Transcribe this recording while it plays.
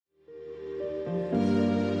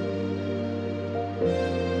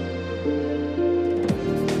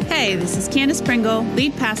Hey, this is Candace Pringle,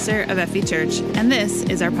 lead pastor of FE Church, and this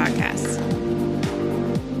is our podcast.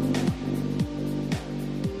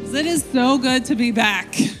 It is so good to be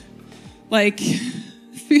back.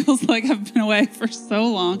 Feels like I've been away for so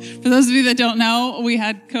long. For those of you that don't know, we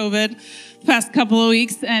had COVID the past couple of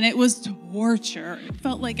weeks, and it was torture. It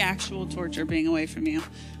felt like actual torture being away from you,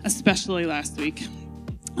 especially last week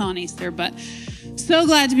on Easter. But so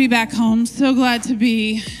glad to be back home. So glad to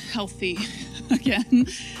be healthy again.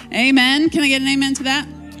 Amen. Can I get an amen to that?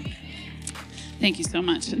 Thank you so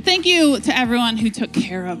much. Thank you to everyone who took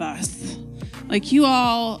care of us. You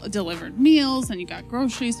all delivered meals and you got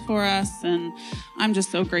groceries for us, and I'm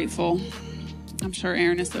just so grateful. I'm sure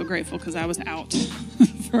Aaron is so grateful because I was out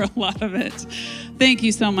for a lot of it. Thank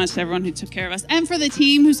you so much to everyone who took care of us, and for the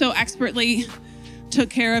team who so expertly took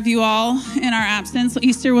care of you all in our absence.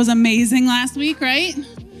 Easter was amazing last week, right?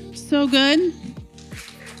 So good.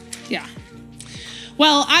 Yeah.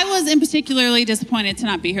 Well, I was particularly disappointed to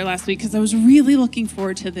not be here last week because I was really looking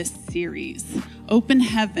forward to this series. Open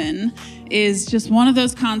Heaven is just one of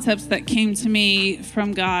those concepts that came to me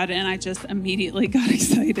from God, and I just immediately got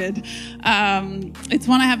excited. It's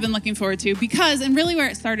one I have been looking forward to because, and really where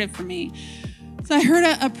it started for me. So I heard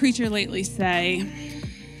a preacher lately say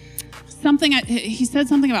he said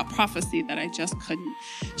something about prophecy that I just couldn't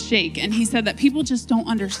shake. And he said that people just don't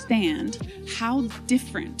understand how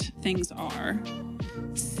different things are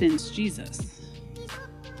since Jesus,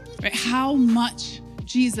 right? How much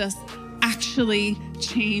Jesus actually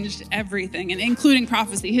changed everything, and including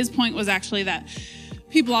prophecy. His point was actually that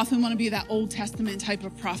people often want to be that Old Testament type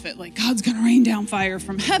of prophet, like God's going to rain down fire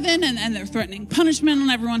from heaven, and they're threatening punishment on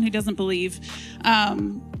everyone who doesn't believe.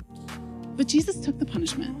 But Jesus took the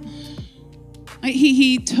punishment.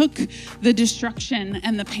 He took the destruction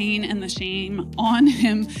and the pain and the shame on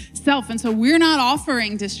himself. And so we're not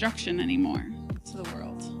offering destruction anymore to the world.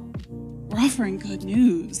 We're offering good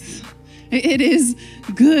news. It is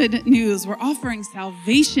good news. We're offering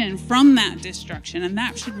salvation from that destruction, and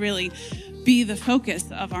that should really be the focus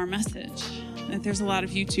of our message. There's a lot of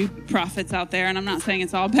YouTube prophets out there, and I'm not saying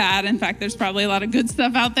it's all bad. In fact, there's probably a lot of good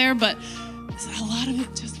stuff out there, but a lot of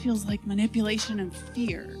it just feels like manipulation and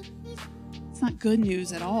fear. It's not good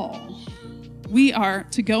news at all. We are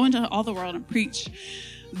to go into all the world and preach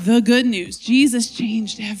the good news. Jesus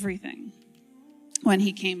changed everything when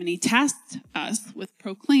he came, and he tasked us with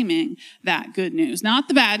proclaiming that good news. Not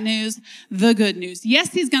the bad news, the good news.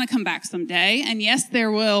 Yes, he's going to come back someday. And yes,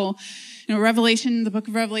 there will, the book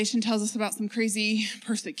of Revelation tells us about some crazy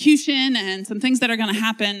persecution and some things that are going to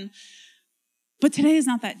happen. But today is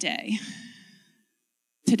not that day.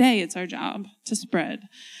 Today, it's our job to spread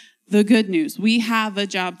the good news. We have a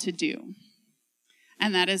job to do.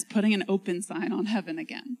 And that is putting an open sign on heaven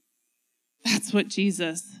again. That's what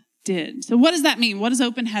Jesus did. So what does that mean? What does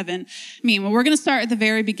open heaven mean? Well, we're going to start at the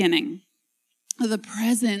very beginning. The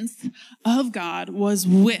presence of God was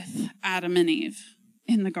with Adam and Eve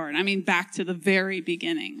in the garden. Back to the very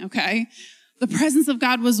beginning, okay? The presence of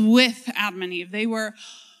God was with Adam and Eve. They were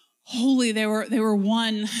holy. They were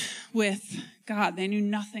one with God. They knew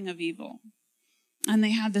nothing of evil. And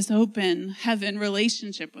they had this open heaven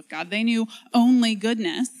relationship with God. They knew only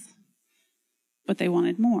goodness, but they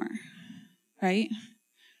wanted more, right?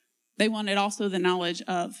 They wanted also the knowledge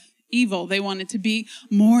of evil. They wanted to be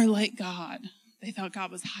more like God. They thought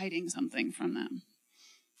God was hiding something from them.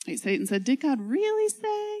 Satan said, did God really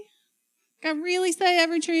say? God really say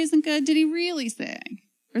every tree isn't good? Did he really say?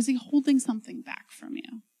 Or is he holding something back from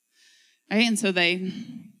you? Right? And so they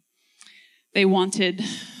wanted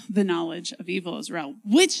the knowledge of evil as well,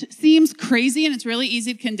 which seems crazy, and it's really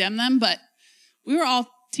easy to condemn them, but we were all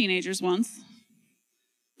teenagers once,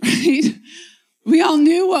 right? We all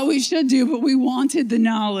knew what we should do, but we wanted the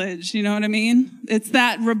knowledge. You know what I mean? It's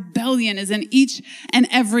that rebellion is in each and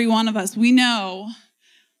every one of us. We know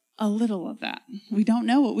a little of that. We don't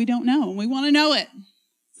know what we don't know, and we want to know it.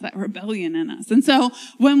 It's that rebellion in us. And so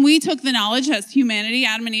when we took the knowledge as humanity,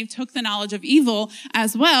 Adam and Eve took the knowledge of evil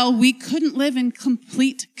as well, we couldn't live in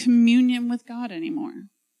complete communion with God anymore.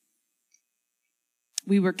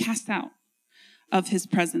 We were cast out of his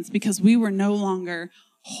presence because we were no longer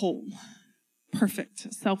whole.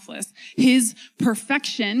 Perfect, selfless. His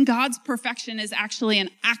perfection, God's perfection, is actually an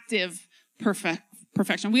active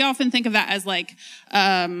perfection. We often think of that as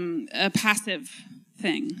a passive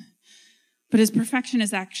thing. But his perfection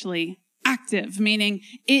is actually active, meaning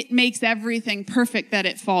it makes everything perfect that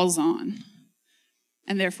it falls on.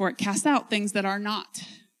 And therefore it casts out things that are not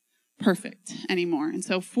perfect anymore. And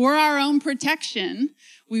so for our own protection,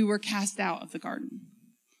 we were cast out of the garden.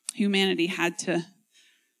 Humanity had to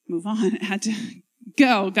move on. It had to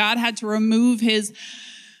go. God had to remove his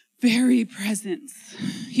very presence.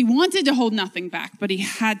 He wanted to hold nothing back, but he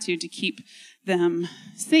had to keep them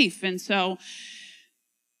safe. And so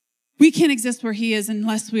we can't exist where he is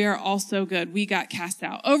unless we are also good. We got cast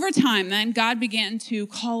out. Over time, then, God began to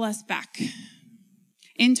call us back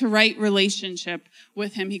into right relationship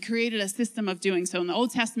with him. He created a system of doing so. And the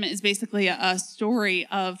Old Testament is basically a story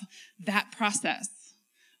of that process.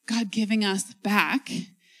 God giving us back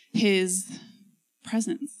his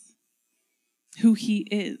presence, who he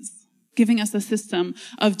is, giving us a system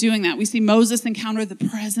of doing that. We see Moses encounter the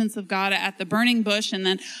presence of God at the burning bush, and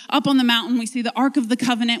then up on the mountain, we see the Ark of the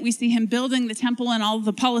Covenant. We see him building the temple and all of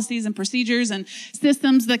the policies and procedures and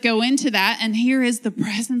systems that go into that. And here is the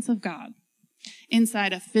presence of God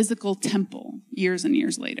inside a physical temple years and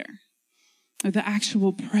years later. The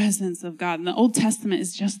actual presence of God. And the Old Testament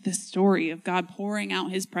is just this story of God pouring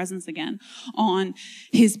out his presence again on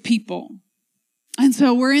his people. And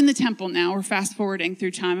so we're in the temple now. We're fast forwarding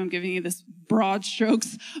through time. I'm giving you this broad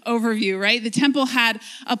strokes overview, right? The temple had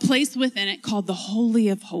a place within it called the Holy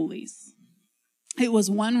of Holies. It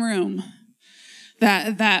was one room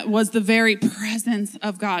that was the very presence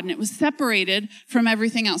of God, and it was separated from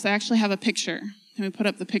everything else. I actually have a picture. Let me put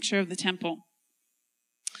up the picture of the temple.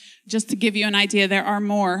 Just to give you an idea, there are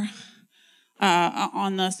more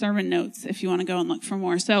on the sermon notes if you want to go and look for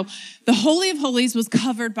more. So the Holy of Holies was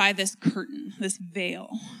covered by this curtain, this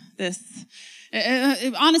veil.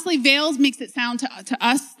 Honestly, veils makes it sound to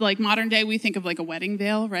us like modern day, we think of like a wedding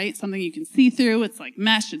veil, right? Something you can see through. It's like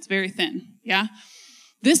mesh. It's very thin. Yeah.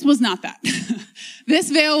 This was not that.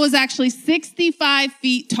 This veil was actually 65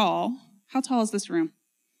 feet tall. How tall is this room?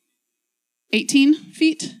 18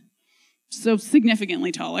 feet? So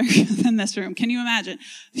significantly taller than this room. Can you imagine?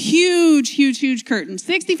 Huge, huge, huge curtain.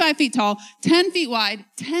 65 feet tall, 10 feet wide,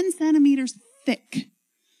 10 centimeters thick.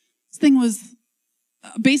 This thing was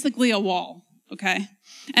basically a wall, okay?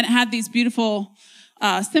 And it had these beautiful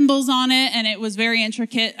symbols on it, and it was very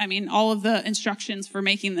intricate. I mean, all of the instructions for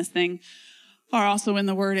making this thing are also in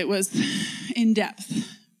the Word. It was in depth.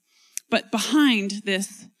 But behind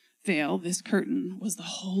this veil, this curtain, was the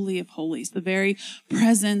Holy of Holies, the very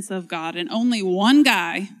presence of God. And only one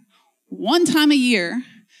guy, one time a year,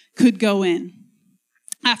 could go in.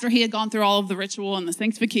 After he had gone through all of the ritual and the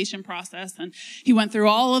sanctification process, and he went through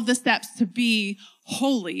all of the steps to be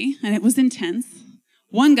holy, and it was intense,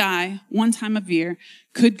 one guy, one time of year,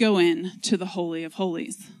 could go in to the Holy of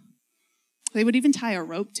Holies. They would even tie a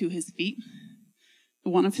rope to his feet,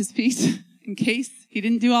 one of his feet, in case he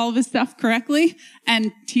didn't do all of his stuff correctly,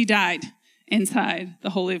 and he died inside the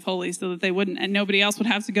Holy of Holies so that they wouldn't, and nobody else would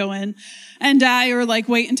have to go in and die or like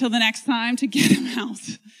wait until the next time to get him out.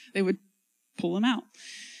 They would pull him out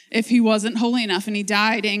if he wasn't holy enough, and he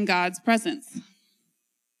died in God's presence.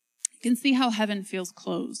 You can see how heaven feels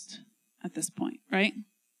closed at this point, right?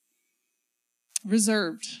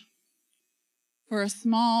 Reserved for a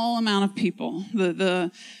small amount of people,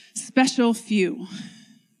 the special few.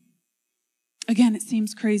 Again, it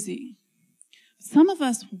seems crazy. Some of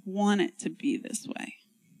us want it to be this way.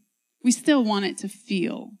 We still want it to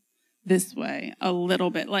feel this way a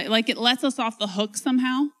little bit. Like it lets us off the hook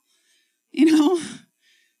somehow. You know,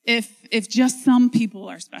 if just some people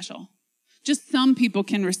are special. Just some people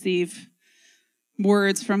can receive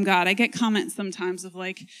words from God. I get comments sometimes of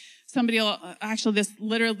like, somebody will, actually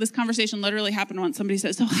this conversation literally happened once. Somebody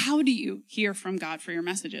said, so how do you hear from God for your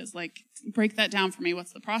messages? Like, break that down for me.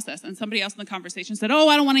 What's the process? And somebody else in the conversation said, oh,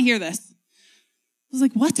 I don't want to hear this. I was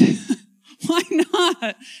like, what? Why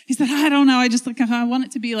not? He said, I don't know. I want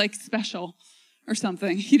it to be like special or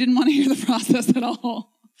something. He didn't want to hear the process at all.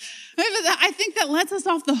 I think that lets us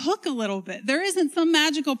off the hook a little bit. There isn't some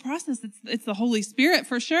magical process. It's the Holy Spirit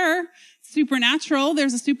for sure. It's supernatural.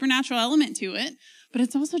 There's a supernatural element to it. But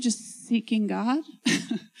it's also just seeking God,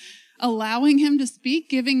 allowing him to speak,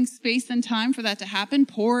 giving space and time for that to happen,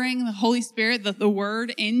 pouring the Holy Spirit, the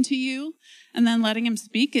word into you, and then letting him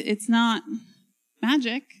speak. It's not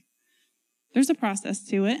magic. There's a process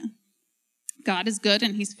to it. God is good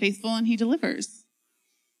and he's faithful and he delivers.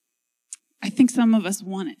 I think some of us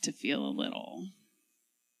want it to feel a little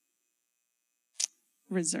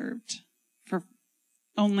reserved for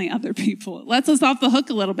only other people. It lets us off the hook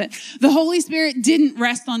a little bit. The Holy Spirit didn't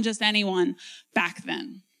rest on just anyone back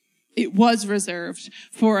then. It was reserved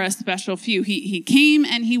for a special few. He came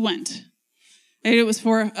and he went. It was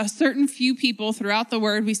for a certain few people throughout the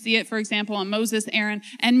word. We see it, for example, on Moses, Aaron,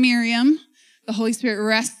 and Miriam. The Holy Spirit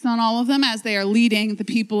rests on all of them as they are leading the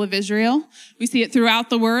people of Israel. We see it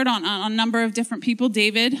throughout the word on a number of different people.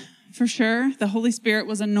 David, for sure. The Holy Spirit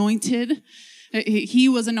was anointed. He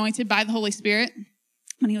was anointed by the Holy Spirit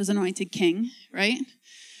when he was anointed king, right?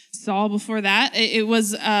 Saul before that. It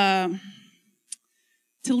was to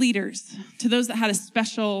leaders, to those that had a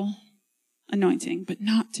special anointing, but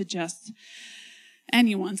not to just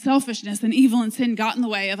anyone. Selfishness and evil and sin got in the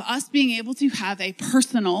way of us being able to have a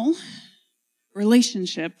personal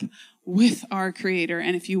relationship with our Creator.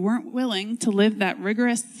 And if you weren't willing to live that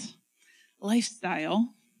rigorous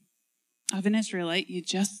lifestyle of an Israelite,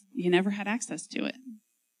 you never had access to it.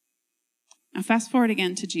 Now fast forward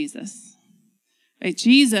again to Jesus. Right?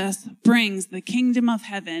 Jesus brings the kingdom of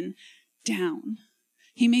heaven down.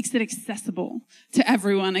 He makes it accessible to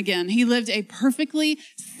everyone again. He lived a perfectly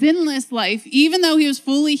sinless life, even though he was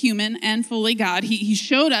fully human and fully God. He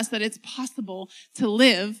showed us that it's possible to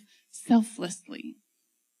live selflessly,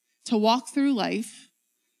 to walk through life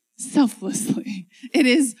selflessly. It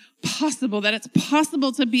is possible that it's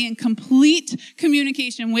possible to be in complete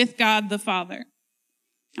communication with God the Father.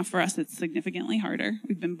 Now for us, it's significantly harder.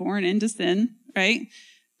 We've been born into sin, right?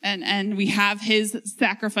 And we have his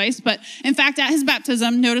sacrifice. But in fact, at his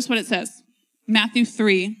baptism, notice what it says. Matthew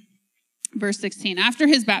 3, verse 16. After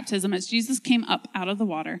his baptism, as Jesus came up out of the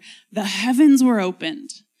water, the heavens were opened,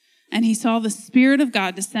 and he saw the Spirit of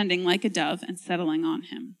God descending like a dove and settling on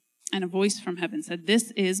him. And a voice from heaven said,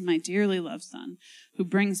 "This is my dearly loved Son, who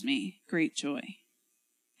brings me great joy."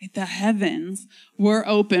 The heavens were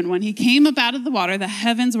open. When he came up out of the water, the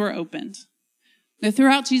heavens were opened. Now,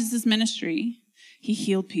 throughout Jesus' ministry, he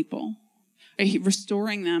healed people,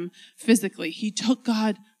 restoring them physically. He took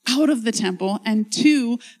God out of the temple and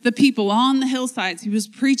to the people on the hillsides. He was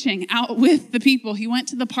preaching out with the people. He went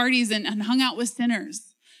to the parties and hung out with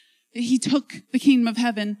sinners. He took the kingdom of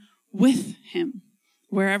heaven with him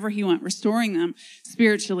wherever he went, restoring them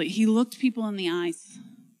spiritually. He looked people in the eyes.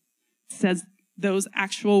 It says those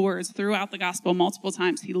actual words throughout the gospel multiple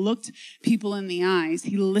times. He looked people in the eyes.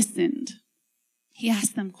 He listened. He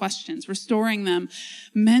asked them questions, restoring them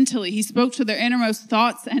mentally. He spoke to their innermost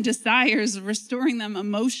thoughts and desires, restoring them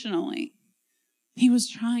emotionally. He was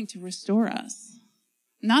trying to restore us.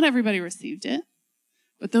 Not everybody received it,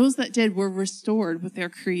 but those that did were restored with their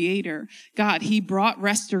Creator, God. He brought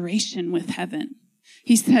restoration with heaven.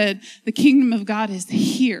 He said, the kingdom of God is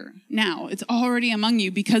here now. It's already among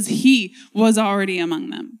you because he was already among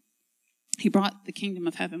them. He brought the kingdom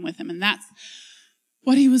of heaven with him, and that's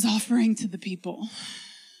what he was offering to the people.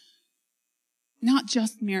 Not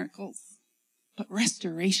just miracles, but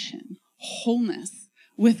restoration, wholeness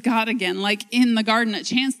with God again, like in the garden, a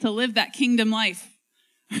chance to live that kingdom life,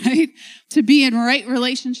 right? To be in right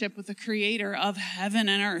relationship with the Creator of heaven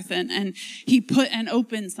and earth. And he put an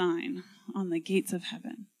open sign on the gates of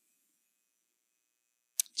heaven.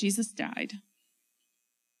 Jesus died,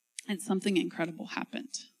 and something incredible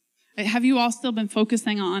happened. Have you all still been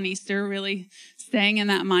focusing on Easter, really staying in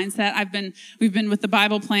that mindset? We've been with the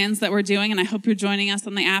Bible plans that we're doing, and I hope you're joining us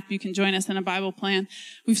on the app. You can join us in a Bible plan.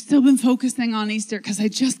 We've still been focusing on Easter because I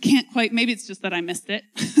just can't quite, maybe it's just that I missed it,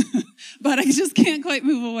 but I just can't quite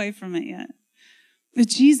move away from it yet. That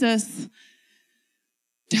Jesus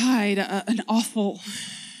died an awful,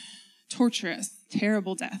 torturous,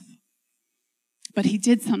 terrible death, but he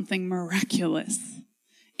did something miraculous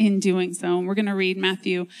in doing so. And we're going to read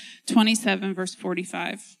Matthew 27, verse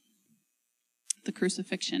 45, the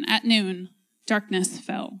crucifixion. At noon, darkness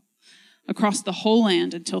fell across the whole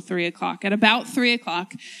land until 3 o'clock. At about 3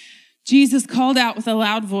 o'clock, Jesus called out with a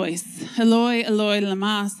loud voice, "Eloi, Eloi,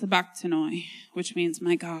 lama sabachthani," which means,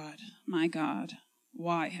 my God,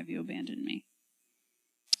 why have you abandoned me?"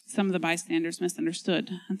 Some of the bystanders misunderstood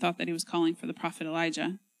and thought that he was calling for the prophet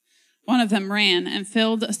Elijah. One of them ran and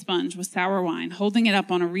filled a sponge with sour wine, holding it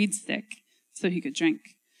up on a reed stick so he could drink.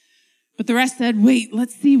 But the rest said, "Wait,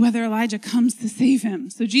 let's see whether Elijah comes to save him."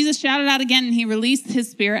 So Jesus shouted out again, and he released his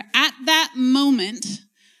spirit. At that moment,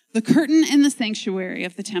 the curtain in the sanctuary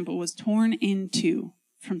of the temple was torn in two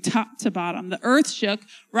from top to bottom. The earth shook,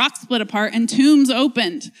 rocks split apart, and tombs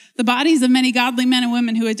opened. The bodies of many godly men and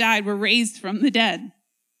women who had died were raised from the dead.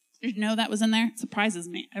 Did you know that was in there? It surprises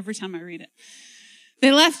me every time I read it.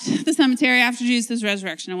 They left the cemetery after Jesus'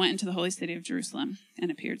 resurrection and went into the holy city of Jerusalem and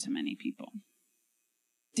appeared to many people.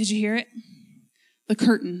 Did you hear it? The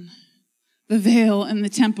curtain, the veil in the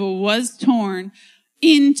temple was torn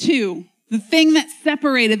in two. The thing that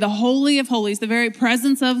separated the Holy of Holies, the very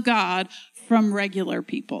presence of God, from regular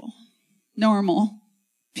people, normal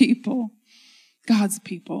people, God's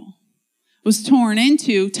people, was torn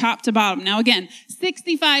into top to bottom. Now again,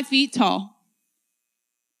 65 feet tall,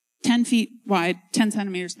 10 feet wide, 10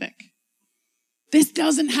 centimeters thick. This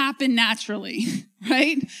doesn't happen naturally,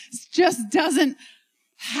 right? It just doesn't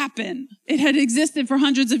happen. It had existed for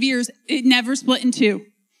hundreds of years. It never split in two,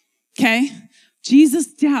 okay?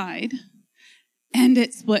 Jesus died, and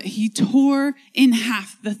it split. He tore in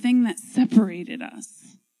half the thing that separated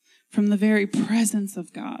us from the very presence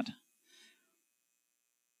of God.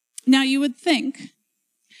 Now you would think,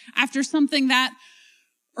 after something that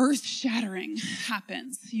earth-shattering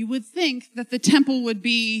happens, you would think that the temple would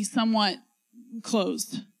be somewhat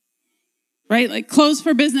closed, right? Like closed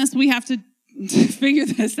for business, we have to figure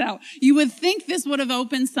this out. You would think this would have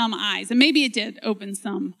opened some eyes, and maybe it did open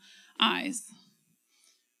some eyes.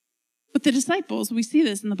 But the disciples, we see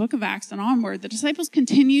this in the book of Acts and onward, the disciples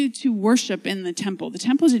continued to worship in the temple. The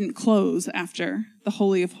temple didn't close after the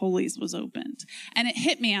Holy of Holies was opened. And it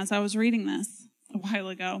hit me as I was reading this a while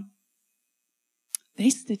ago. They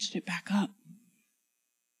stitched it back up.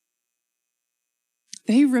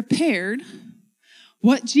 They repaired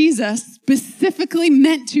what Jesus specifically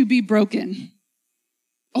meant to be broken.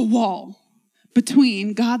 A wall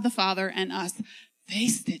between God the Father and us. They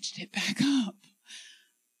stitched it back up.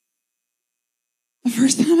 The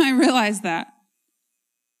first time I realized that,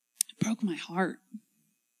 it broke my heart.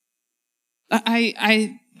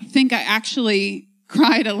 I think I actually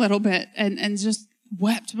cried a little bit and just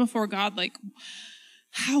wept before God, like,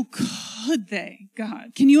 how could they,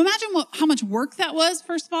 God? Can you imagine how much work that was,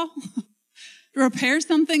 first of all? To repair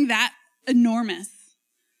something that enormous,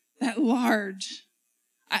 that large.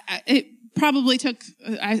 It probably took,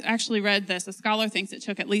 I actually read this, a scholar thinks it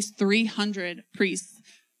took at least 300 priests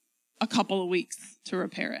a couple of weeks to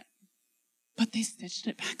repair it. But they stitched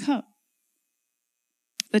it back up.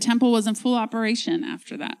 The temple was in full operation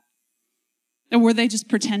after that. Or were they just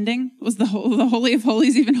pretending? Was the Holy of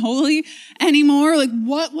Holies even holy anymore? Like,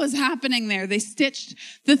 what was happening there? They stitched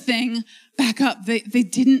the thing back up. They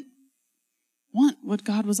didn't want what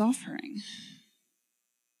God was offering.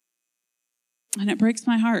 And it breaks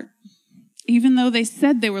my heart. Even though they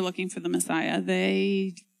said they were looking for the Messiah,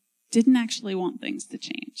 they didn't actually want things to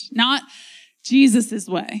change. Not Jesus'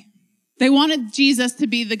 way. They wanted Jesus to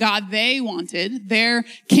be the God they wanted, their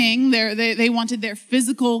king. They wanted their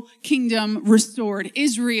physical kingdom restored,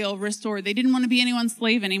 Israel restored. They didn't want to be anyone's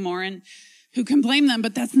slave anymore, and who can blame them?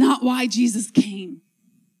 But that's not why Jesus came.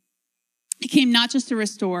 He came not just to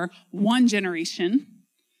restore one generation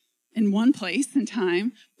in one place and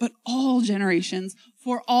time, but all generations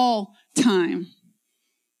for all time.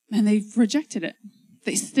 And they've rejected it.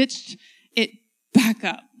 They stitched it back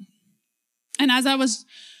up. And as I was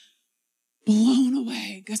blown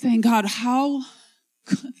away, saying, God, how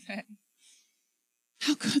could they?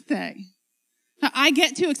 How could they? I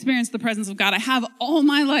get to experience the presence of God. I have all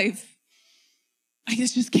my life. I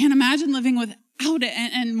just can't imagine living without it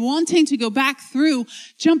and wanting to go back through,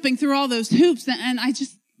 jumping through all those hoops. And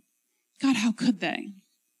God, how could they?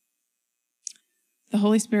 The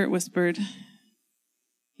Holy Spirit whispered,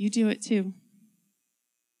 you do it too.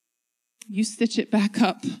 You stitch it back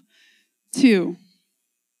up too.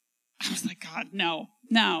 I was like, God, no.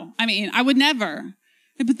 I mean, I would never.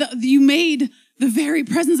 But you made the very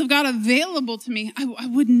presence of God available to me. I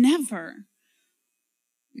would never.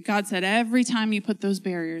 God said, every time you put those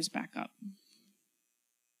barriers back up,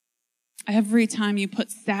 every time you put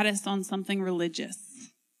status on something religious,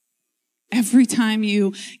 every time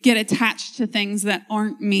you get attached to things that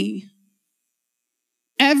aren't me,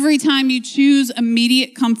 every time you choose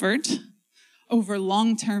immediate comfort over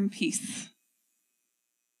long-term peace,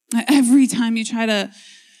 every time you try to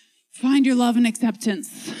find your love and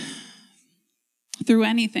acceptance through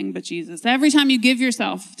anything but Jesus, every time you give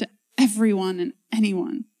yourself to everyone and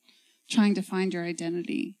anyone trying to find your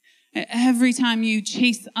identity, every time you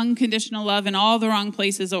chase unconditional love in all the wrong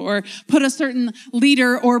places, or put a certain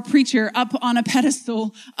leader or preacher up on a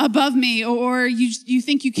pedestal above me, or you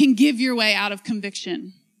think you can give your way out of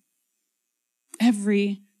conviction,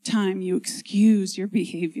 every time you excuse your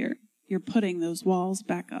behavior, you're putting those walls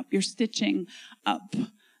back up. You're stitching up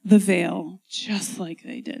the veil just like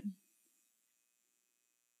they did.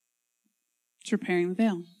 It's repairing the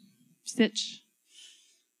veil. Stitch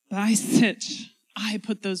by stitch. I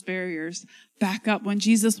put those barriers back up when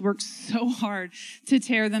Jesus worked so hard to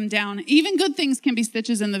tear them down. Even good things can be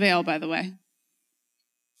stitches in the veil, by the way.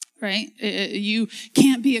 Right? You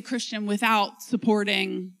can't be a Christian without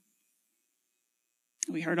supporting.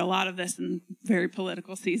 We heard a lot of this in very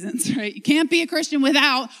political seasons, right? You can't be a Christian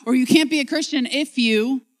without, or you can't be a Christian if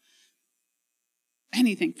you,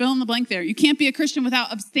 anything, fill in the blank there. You can't be a Christian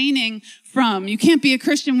without abstaining from. You can't be a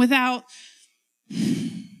Christian without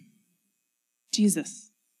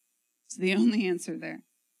Jesus. It's the only answer there.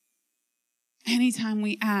 Anytime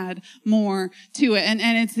we add more to it, and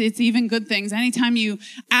it's even good things. Anytime you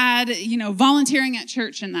add, volunteering at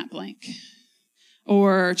church in that blank,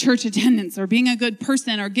 or church attendance, or being a good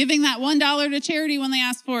person, or giving that $1 to charity when they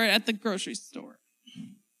ask for it at the grocery store.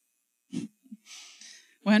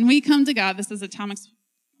 When we come to God, this is a Thomas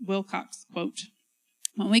Wilcox quote.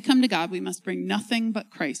 When we come to God, we must bring nothing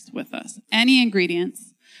but Christ with us. Any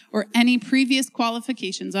ingredients or any previous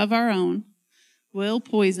qualifications of our own will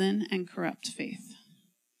poison and corrupt faith.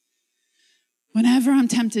 Whenever I'm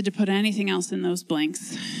tempted to put anything else in those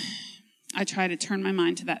blanks, I try to turn my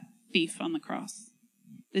mind to that thief on the cross.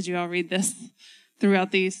 Did you all read this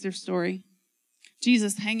throughout the Easter story?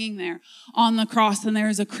 Jesus hanging there on the cross, and there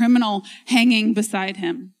is a criminal hanging beside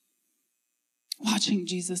him, watching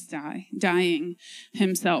Jesus dying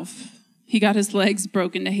himself. He got his legs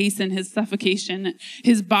broken to hasten his suffocation.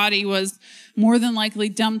 His body was more than likely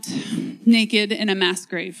dumped naked in a mass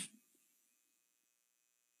grave.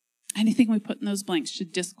 Anything we put in those blanks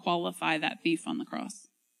should disqualify that thief on the cross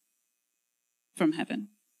from heaven.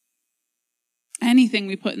 Anything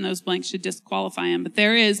we put in those blanks should disqualify him. But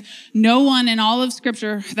there is no one in all of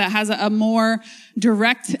Scripture that has a more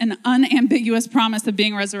direct and unambiguous promise of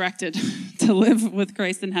being resurrected to live with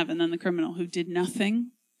Christ in heaven than the criminal who did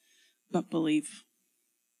nothing but believe.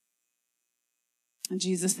 And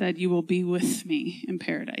Jesus said, "You will be with me in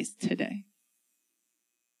paradise today."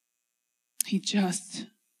 He just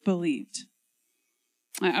believed.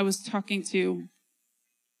 I was talking to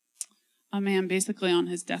a man basically on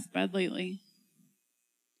his deathbed lately.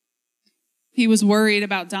 He was worried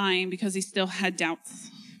about dying because he still had doubts.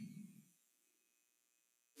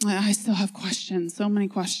 I still have questions, so many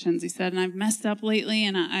questions, he said, and I've messed up lately,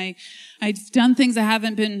 and I've done things I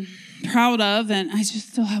haven't been proud of, and I just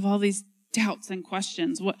still have all these doubts and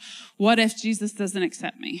questions. What if Jesus doesn't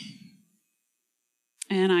accept me?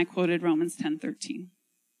 And I quoted Romans 10:13.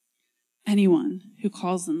 Anyone who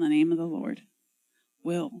calls on the name of the Lord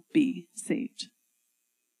will be saved.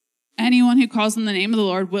 Anyone who calls on the name of the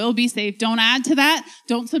Lord will be saved. Don't add to that.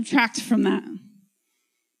 Don't subtract from that.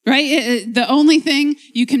 Right? The only thing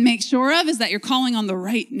you can make sure of is that you're calling on the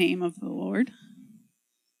right name of the Lord,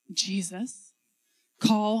 Jesus.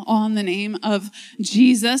 Call on the name of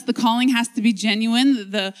Jesus. The calling has to be genuine.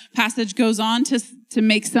 The passage goes on to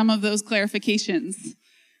make some of those clarifications.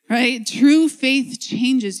 Right? True faith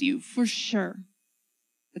changes you for sure,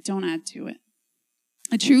 but don't add to it.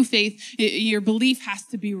 A true faith, your belief has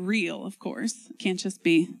to be real, of course. It can't just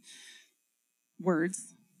be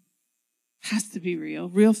words. It has to be real.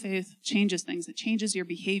 Real faith changes things. It changes your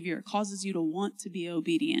behavior. It causes you to want to be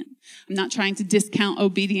obedient. I'm not trying to discount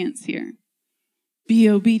obedience here. Be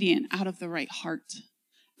obedient out of the right heart.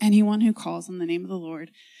 Anyone who calls on the name of the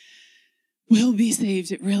Lord will be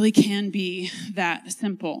saved. It really can be that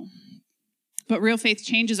simple. But real faith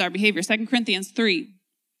changes our behavior. 2 Corinthians 3,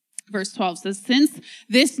 verse 12 says, since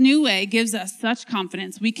this new way gives us such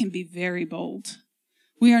confidence, we can be very bold.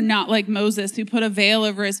 We are not like Moses, who put a veil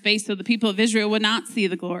over his face so the people of Israel would not see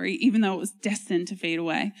the glory, even though it was destined to fade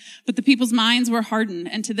away. But the people's minds were hardened.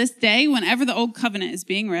 And to this day, whenever the old covenant is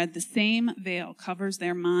being read, the same veil covers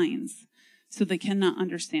their minds so they cannot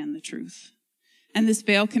understand the truth. And this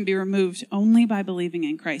veil can be removed only by believing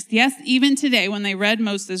in Christ. Yes, even today, when they read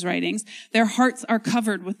Moses' writings, their hearts are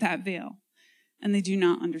covered with that veil, and they do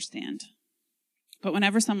not understand. But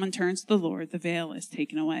whenever someone turns to the Lord, the veil is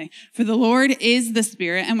taken away. For the Lord is the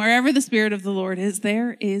Spirit, and wherever the Spirit of the Lord is,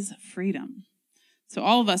 there is freedom. So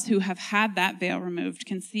all of us who have had that veil removed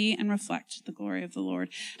can see and reflect the glory of the Lord.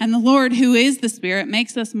 And the Lord, who is the Spirit,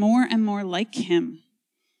 makes us more and more like him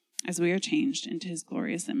as we are changed into his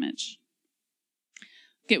glorious image.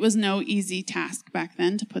 It was no easy task back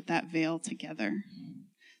then to put that veil together,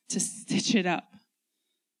 to stitch it up,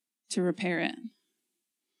 to repair it.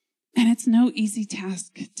 And it's no easy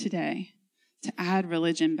task today to add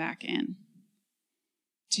religion back in.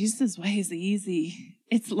 Jesus' way is easy.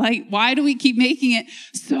 It's light. Why do we keep making it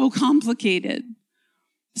so complicated?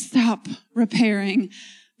 Stop repairing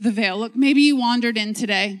the veil. Look, maybe you wandered in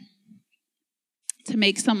today to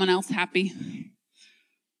make someone else happy.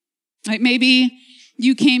 Like maybe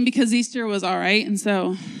you came because Easter was all right, and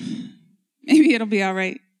so maybe it'll be all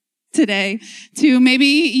right today too. Maybe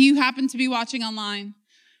you happen to be watching online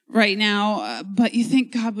right now, but you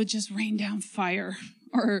think God would just rain down fire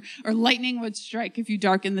or lightning would strike if you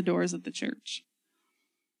darken the doors of the church.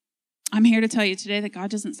 I'm here to tell you today that God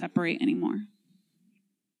doesn't separate anymore.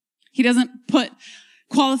 He doesn't put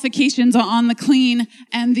qualifications on the clean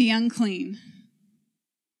and the unclean.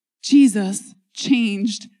 Jesus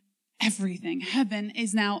changed everything. Heaven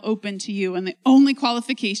is now open to you, and the only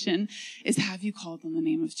qualification is, have you called on the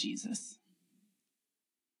name of Jesus?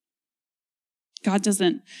 God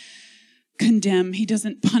doesn't condemn. He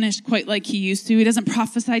doesn't punish quite like he used to. He doesn't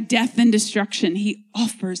prophesy death and destruction. He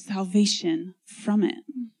offers salvation from it.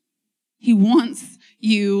 He wants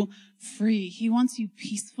you free. He wants you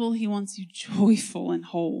peaceful. He wants you joyful and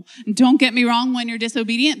whole. And don't get me wrong, when you're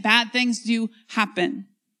disobedient, bad things do happen.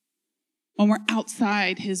 When we're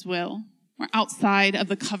outside his will, we're outside of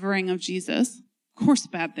the covering of Jesus, of course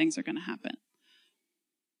bad things are going to happen.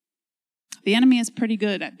 The enemy is pretty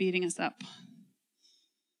good at beating us up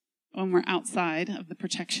when we're outside of the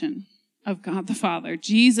protection of God the Father.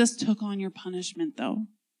 Jesus took on your punishment, though.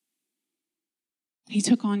 He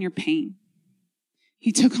took on your pain.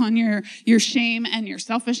 He took on your shame and your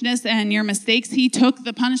selfishness and your mistakes. He took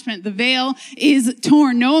the punishment. The veil is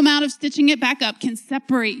torn. No amount of stitching it back up can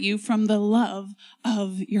separate you from the love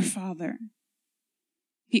of your Father.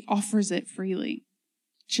 He offers it freely.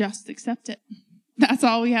 Just accept it. That's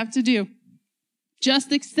all we have to do.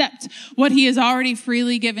 Just accept what he has already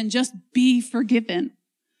freely given. Just be forgiven.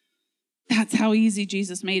 That's how easy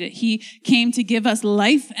Jesus made it. He came to give us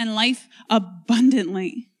life and life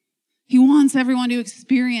abundantly. He wants everyone to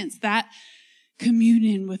experience that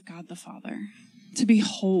communion with God the Father, to be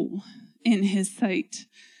whole in his sight,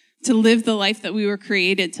 to live the life that we were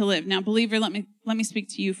created to live. Now, believer, let me speak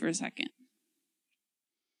to you for a second.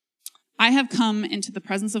 I have come into the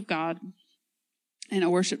presence of God in a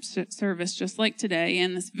worship service just like today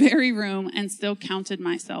in this very room and still counted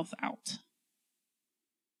myself out.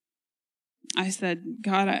 I said,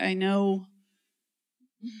 God, I know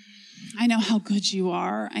how good you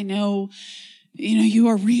are. I know, you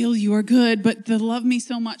are real, you are good, but the love me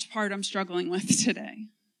so much part I'm struggling with today.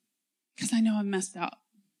 Because I know I've messed up.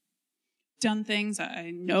 Done things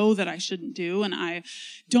I know that I shouldn't do, and I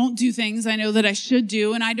don't do things I know that I should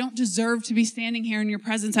do, and I don't deserve to be standing here in your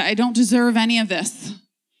presence. I don't deserve any of this.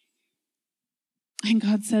 And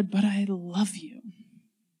God said, but I love you.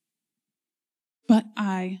 But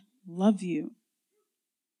I love you.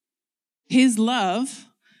 His love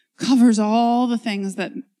covers all the things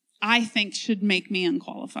that I think should make me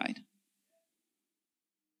unqualified.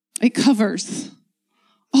 It covers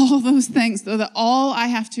all those things so that all I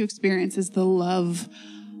have to experience is the love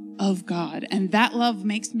of God. And that love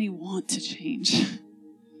makes me want to change. It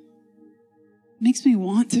makes me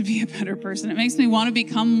want to be a better person. It makes me want to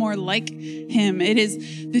become more like him. It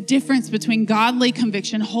is the difference between godly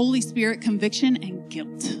conviction, Holy Spirit conviction, and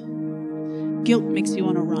guilt. Guilt makes you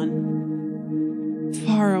want to run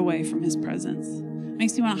far away from his presence. It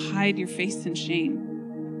makes you want to hide your face in shame.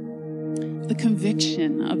 The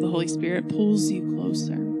conviction of the Holy Spirit pulls you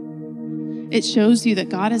closer. It shows you that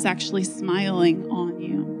God is actually smiling on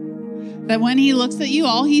you. That when he looks at you,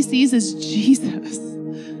 all he sees is Jesus.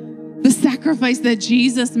 The sacrifice that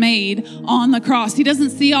Jesus made on the cross. He doesn't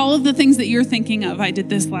see all of the things that you're thinking of. I did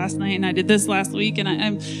this last night and I did this last week and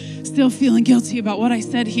I'm still feeling guilty about what I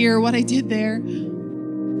said here, what I did there.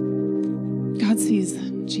 God sees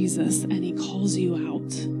Jesus and he calls you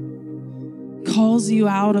out. Calls you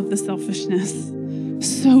out of the selfishness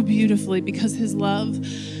so beautifully because his love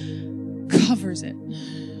covers it.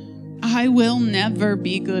 I will never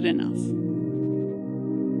be good enough.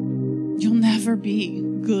 You'll never be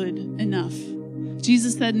good enough.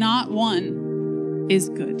 Jesus said not one is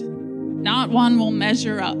good. Not one will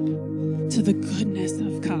measure up to the goodness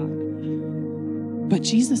of God. But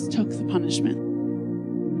Jesus took the punishment.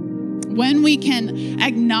 When we can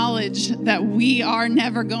acknowledge that we are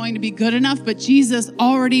never going to be good enough, but Jesus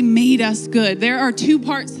already made us good. There are two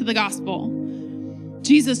parts to the gospel.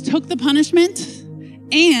 Jesus took the punishment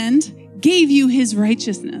and gave you his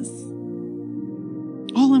righteousness.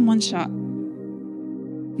 All in one shot.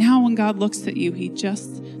 Now when God looks at you, he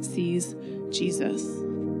just sees Jesus.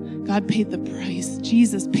 God paid the price.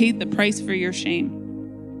 Jesus paid the price for your shame.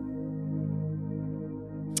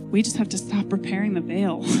 We just have to stop repairing the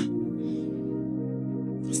veil.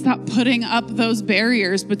 Stop putting up those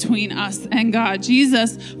barriers between us and God.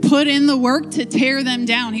 Jesus put in the work to tear them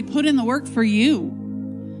down. He put in the work for you.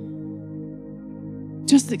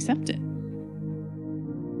 Just accept it.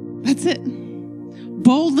 That's it.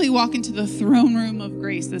 Boldly walk into the throne room of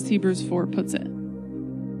grace, as Hebrews 4 puts it.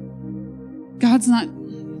 God's not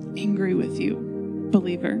angry with you,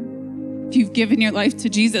 believer. If you've given your life to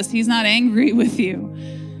Jesus, he's not angry with you.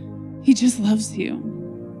 He just loves you.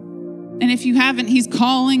 And if you haven't, he's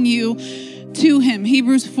calling you to him.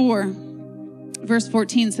 Hebrews 4, verse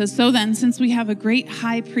 14 says, so then, since we have a great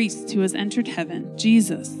high priest who has entered heaven,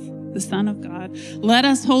 Jesus, the Son of God, let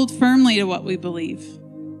us hold firmly to what we believe.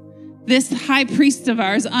 This high priest of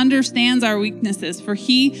ours understands our weaknesses, for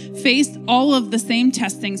he faced all of the same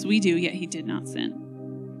testings we do, yet he did not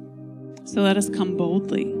sin. So let us come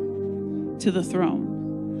boldly to the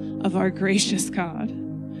throne of our gracious God.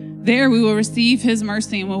 There we will receive his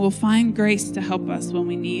mercy and we will find grace to help us when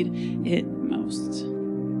we need it most.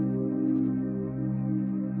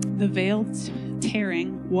 the veil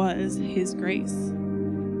tearing was his grace.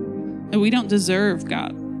 And we don't deserve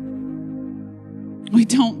God. We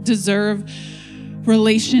don't deserve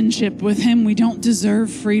relationship with him. We don't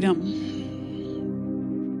deserve freedom.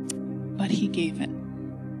 But he gave it.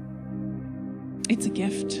 It's a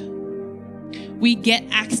gift. We get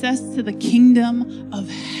access to the kingdom of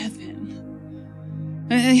heaven.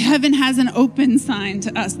 Heaven has an open sign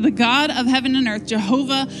to us. The God of heaven and earth,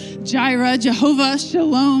 Jehovah Jireh, Jehovah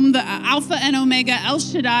Shalom, the Alpha and Omega, El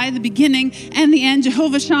Shaddai, the beginning and the end,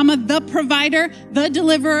 Jehovah Shammah, the provider, the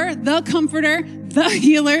deliverer, the comforter, the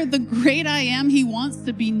healer, the great I am. He wants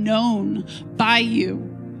to be known by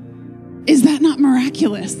you. Is that not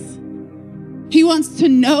miraculous? He wants to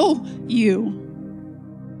know you.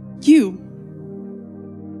 You.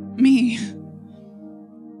 Me.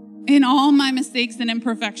 In all my mistakes and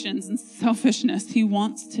imperfections and selfishness, he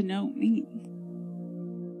wants to know me.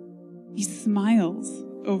 He smiles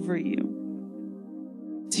over you.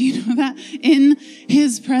 Do you know that? In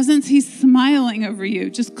his presence, he's smiling over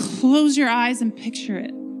you. Just close your eyes and picture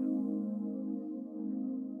it.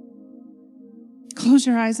 Close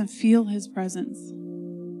your eyes and feel his presence.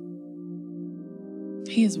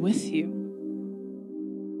 He is with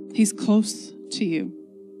you. He's close to you.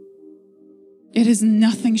 It is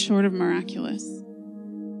nothing short of miraculous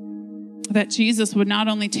that Jesus would not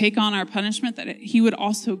only take on our punishment, that he would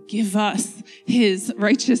also give us his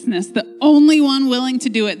righteousness, the only one willing to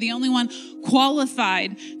do it, the only one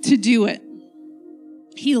qualified to do it.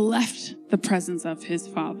 He left the presence of his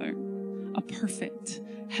Father, a perfect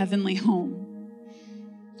heavenly home,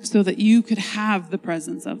 so that you could have the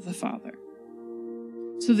presence of the Father,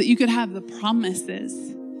 so that you could have the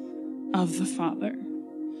promises of the Father.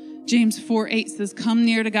 James 4:8 says, come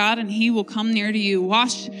near to God and he will come near to you.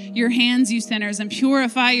 Wash your hands, you sinners, and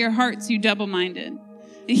purify your hearts, you double-minded.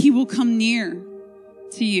 He will come near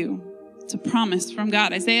to you. It's a promise from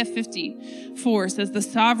God. Isaiah 54 says, the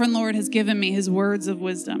sovereign Lord has given me his words of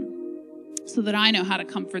wisdom so that I know how to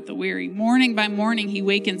comfort the weary. Morning by morning, he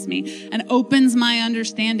wakens me and opens my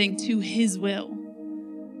understanding to his will.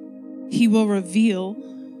 He will reveal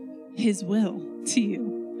his will to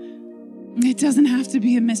you. It doesn't have to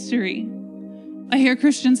be a mystery. I hear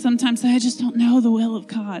Christians sometimes say, I just don't know the will of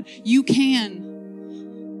God. You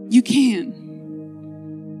can. You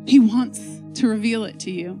can. He wants to reveal it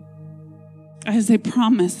to you as a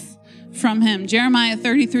promise from him. Jeremiah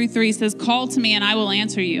 33:3 says, call to me and I will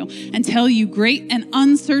answer you and tell you great and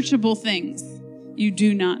unsearchable things you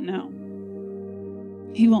do not know.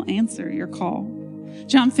 He will answer your call.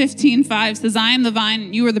 John 15:5 says, I am the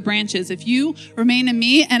vine, you are the branches. If you remain in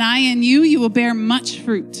me and I in you, you will bear much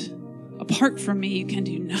fruit. Apart from me, you can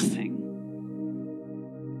do nothing.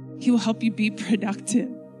 He will help you be productive,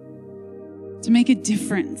 to make a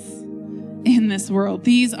difference in this world.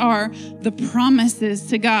 These are the promises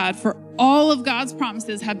to God, for all of God's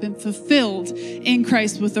promises have been fulfilled in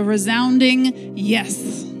Christ with a resounding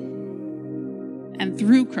yes. And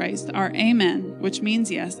through Christ, our amen, which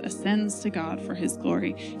means yes, ascends to God for his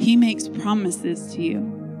glory. He makes promises to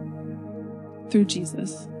you through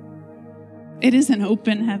Jesus. It is an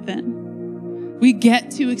open heaven. We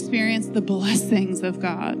get to experience the blessings of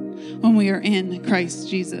God when we are in Christ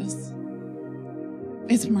Jesus.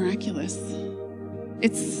 It's miraculous.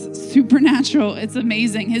 It's supernatural. It's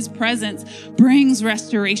amazing. His presence brings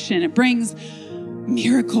restoration. It brings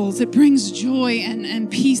miracles. It brings joy and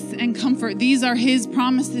peace and comfort. These are his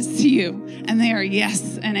promises to you, and they are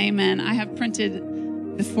yes and amen. I have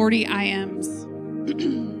printed the 40 I ams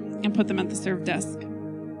and put them at the serve desk.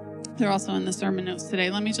 They're also in the sermon notes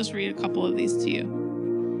today. Let me just read a couple of these to you.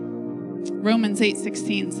 Romans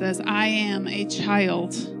 8:16 says, I am a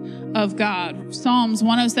child of God. Psalms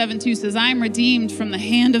 107:2 says, I am redeemed from the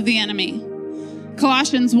hand of the enemy.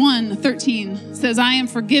 Colossians 1:13 says, I am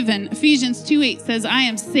forgiven. Ephesians 2:8 says, I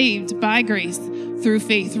am saved by grace through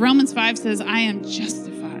faith. Romans 5 says, I am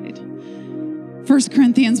justified. 1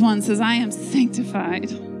 Corinthians 1 says, I am sanctified.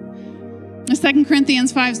 2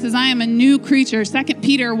 Corinthians 5 says, I am a new creature. 2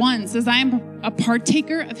 Peter 1 says, I am a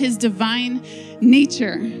partaker of his divine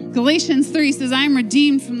nature. Galatians 3 says, I am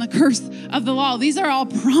redeemed from the curse of the law. These are all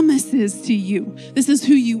promises to you. This is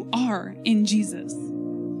who you are in Jesus.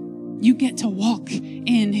 You get to walk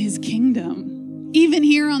in his kingdom. Even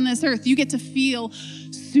here on this earth, you get to feel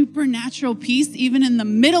supernatural peace, even in the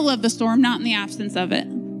middle of the storm, not in the absence of it.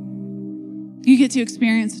 You get to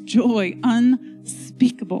experience joy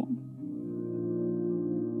unspeakable,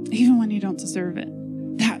 even when you don't deserve it.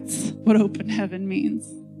 That's what open heaven means.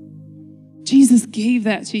 Jesus gave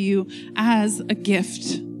that to you as a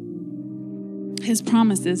gift. His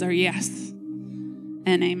promises are yes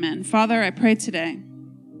and amen. Father, I pray today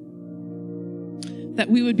that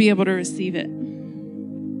we would be able to receive it.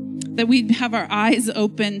 That we'd have our eyes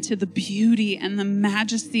open to the beauty and the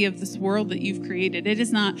majesty of this world that you've created. It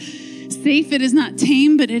is not safe, it is not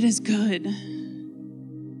tame, but it is good.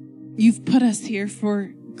 You've put us here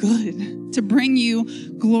for good, to bring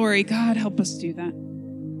you glory. God, help us do that.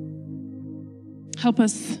 Help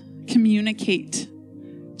us communicate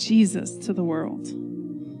Jesus to the world.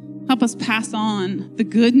 Help us pass on the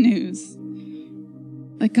good news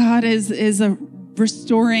that God is a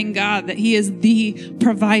restoring God, that he is the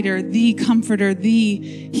provider, the comforter,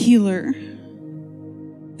 the healer,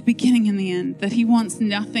 the beginning and the end, that he wants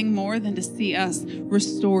nothing more than to see us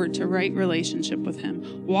restored to right relationship with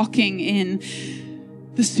him, walking in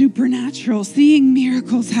the supernatural, seeing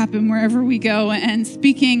miracles happen wherever we go, and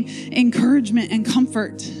speaking encouragement and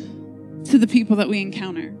comfort to the people that we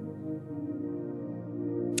encounter.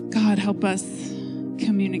 God, help us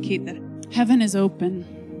communicate that heaven is open.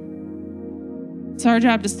 It's our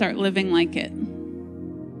job to start living like it,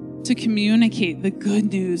 to communicate the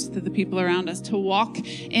good news to the people around us, to walk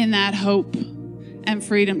in that hope and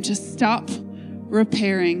freedom, to stop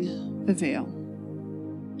repairing the veil.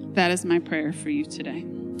 That is my prayer for you today.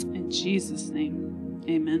 In Jesus' name,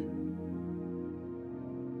 amen.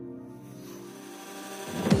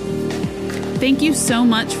 Thank you so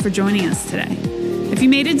much for joining us today. If you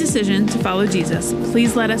made a decision to follow Jesus,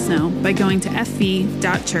 please let us know by going to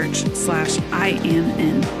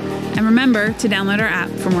fv.church/IamIn. And remember to download our app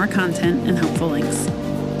for more content and helpful links.